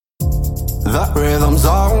The rhythm's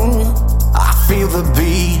on, I feel the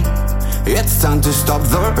beat. It's time to stop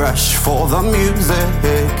the rush for the music.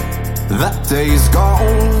 That day is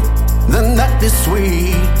gone, the night is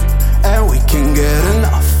sweet, and we can get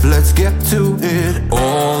enough, let's get to it.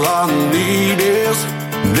 All I need is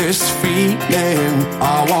this feeling,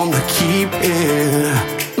 I wanna keep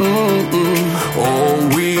it. All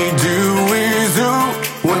we do is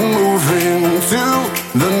when moving to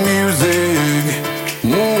the music.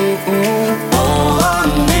 All I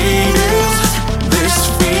need is this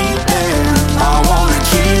feeling, I wanna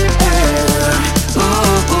keep it.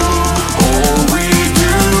 All we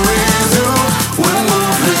do is when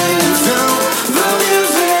moving to the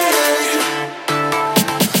music.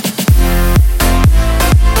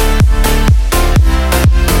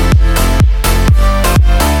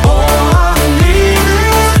 All I need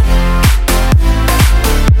is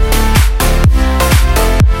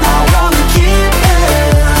I wanna keep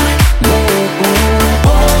it.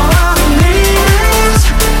 All I need is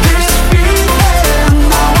this feeling,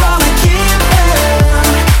 I wanna keep it.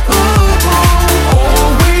 All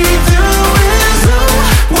we do is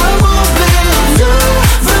we're moving to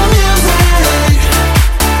the music.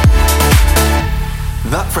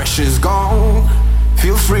 That pressure's gone,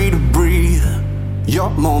 feel free to breathe. Your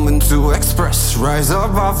moment to express, rise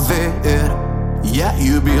above it. Yeah,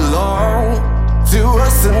 you belong to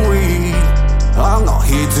us and we. I'm not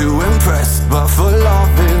here to impress, but for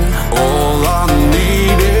loving. All I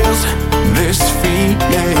need is this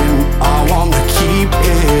feeling,